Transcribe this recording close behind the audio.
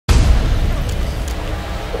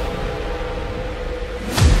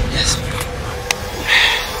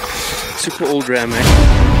super old ram, eh?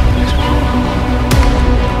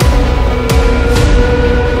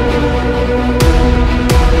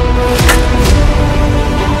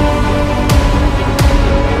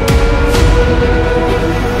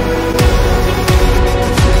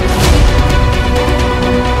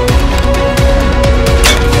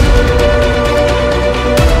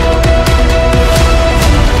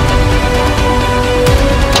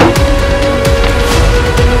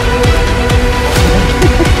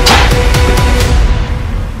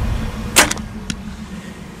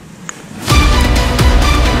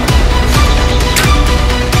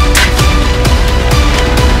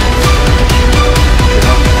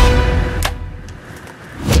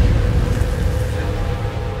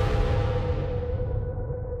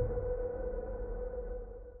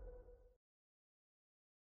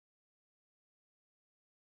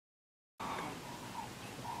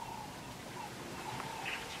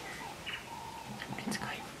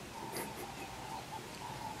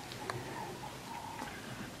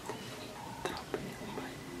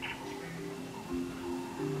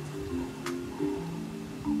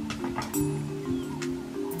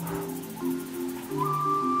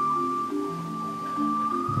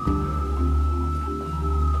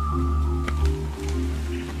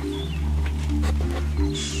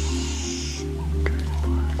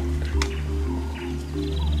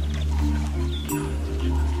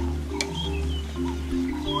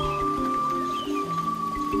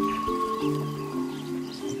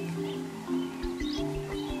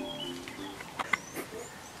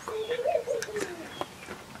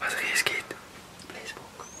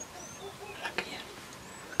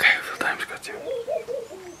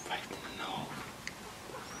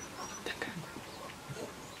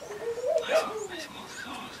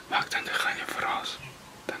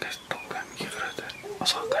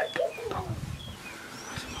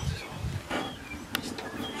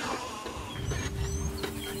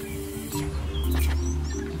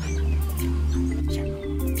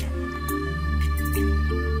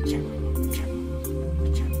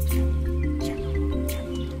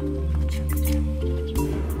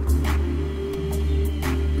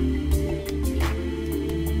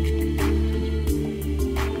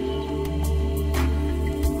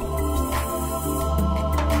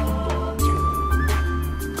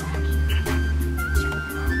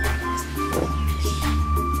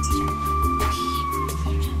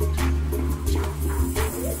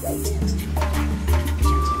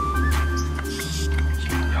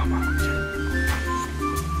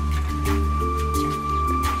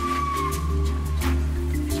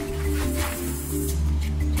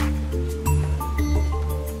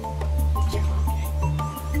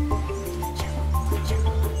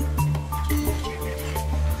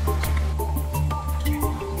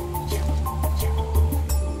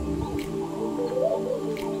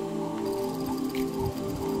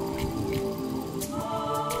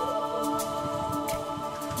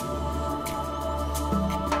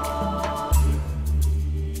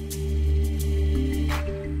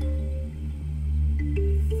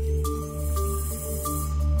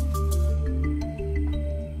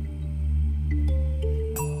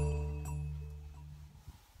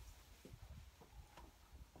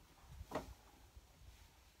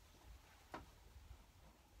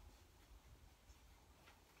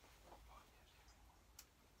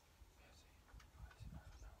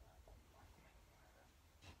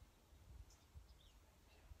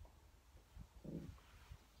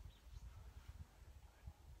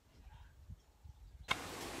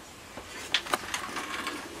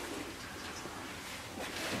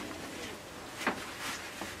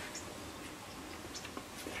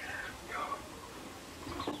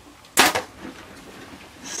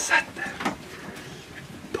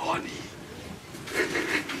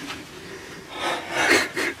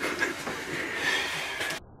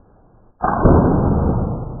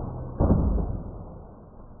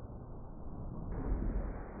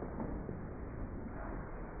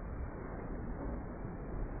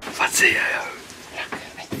 Wat sê jy ou?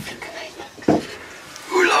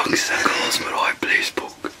 Hoe lang sukkel ons met daai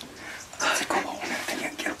Blesbok? Ek kom al net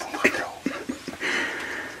een keer op hom getrou.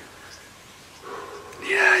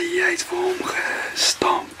 Ja, jy het vir hom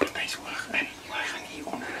gestamp. Hy is hoog in, maar hy gaan hier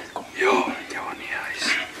onder kom. Ja, ja nee, hy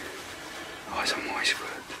is een mooi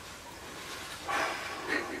skoot.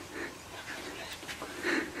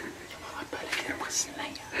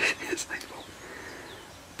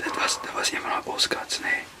 Dit was een van die boskats,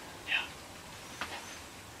 nee. Ja.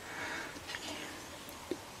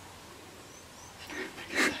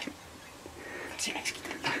 Wat sien ek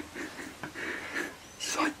skiet?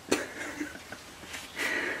 Sat.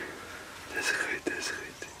 Dis goed, dis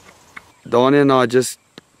goed. Danie en I just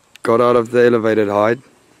got out of the elevated hide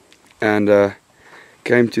and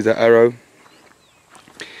came to the arrow.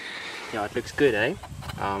 Yeah, it looks good, eh?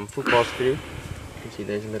 Football's through. You can see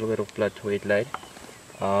there's a little bit of blood where it laid.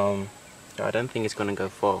 Yeah, I don't think it's gonna go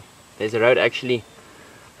far. There's a road actually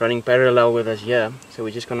running parallel with us here, so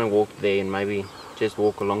we're just gonna walk there and maybe just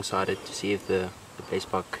walk alongside it to see if the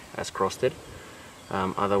Blesbok has crossed it.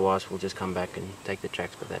 Otherwise we'll just come back and take the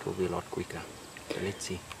tracks, but that will be a lot quicker. So let's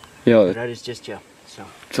see. Yeah, The road is just here, so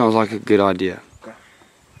sounds like a good idea. okay.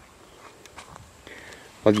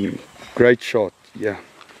 But great shot, yeah.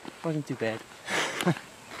 Wasn't too bad.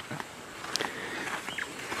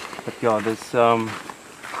 But yeah,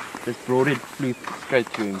 this broadhead flew straight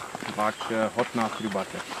through him, like hot knife through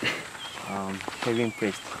butter. Very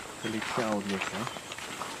impressed. So let's see how it looks, eh?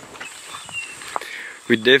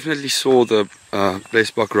 We definitely saw the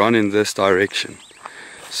Blesbok run in this direction.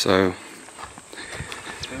 So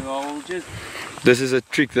I'll just this is a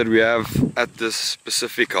trick that we have at this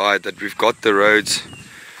specific hide, that we've got the roads,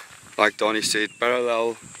 like Danie said,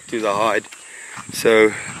 parallel to the hide.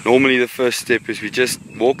 So normally the first step is we just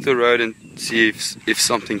walk the road and see if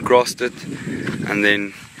something crossed it, and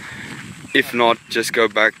then if not, just go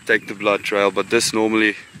back, take the blood trail. But this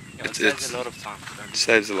normally it saves a lot of time.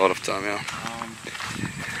 Saves a lot of time, yeah.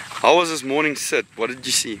 How was this morning sit? What did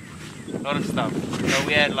you see? A lot of stuff. So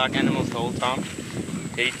we had like animals the whole time.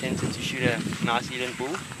 Very tempted to shoot a nice Eland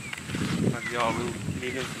bull, but yeah, we'll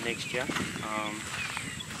leave him for next year.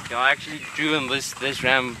 Yeah, I actually drew him this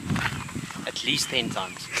ram at least 10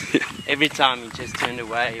 times. Every time he just turned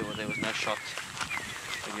away or there was no shot.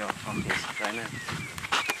 But yeah, obviously, Reino.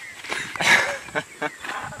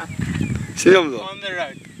 See him though? On the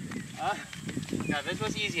road. Yeah, this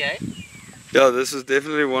was easy, eh? Yeah, this is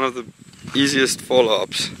definitely one of the easiest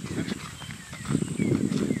follow-ups.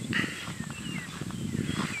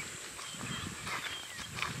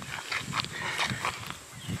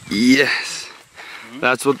 Yes,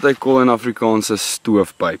 that's what they call in Afrikaans a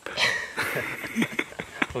stoofpipe.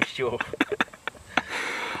 For sure.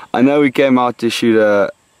 I know we came out to shoot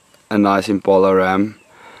a nice impala ram.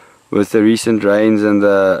 With the recent rains and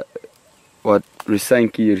the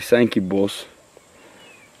Risenki bos,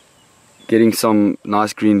 getting some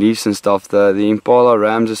nice green leaves and stuff. The impala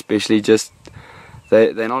rams especially, just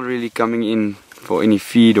they're not really coming in for any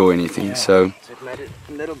feed or anything, yeah, so it made it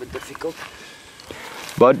a little bit difficult.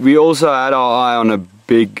 But we also had our eye on a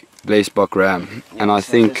big Blesbok ram, Yeah, and I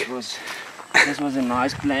so think this was a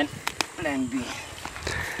nice plan B.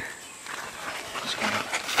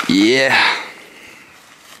 yeah.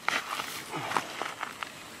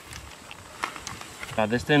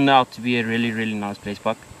 This turned out to be a really nice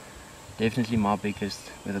Blesbok. Definitely my biggest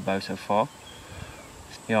with a bow so far.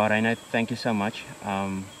 Yeah, Reino, thank you so much.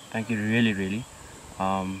 Thank you really.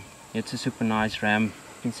 It's a super nice ram.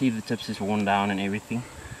 You can see the tips is worn down and everything.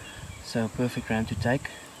 So perfect ram to take.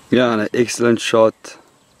 Yeah, and an excellent shot.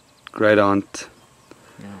 Great hunt.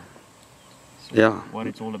 Yeah. So Yeah. What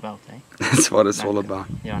it's all about, eh? That's what it's all about.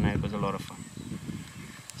 Yeah, no, it was a lot of fun.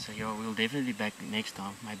 So yeah, we'll definitely be back next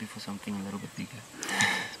time, maybe for something a little bit bigger.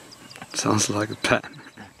 Sounds like a plan.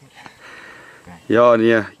 Great.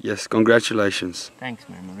 Yeah, yes, congratulations Thanks,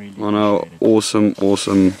 man, I really on our appreciate it.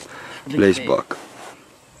 awesome Blesbok.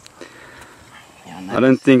 Yeah, no, I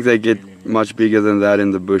don't think they get really much bigger than that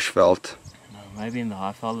in the bushveld. No, maybe in the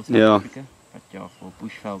high veld of South Yeah. Africa, but yeah, for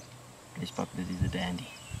bushveld, Blesbok, this is a dandy.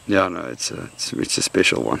 Yeah, no, it's a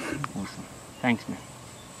special one. Awesome. Thanks, man.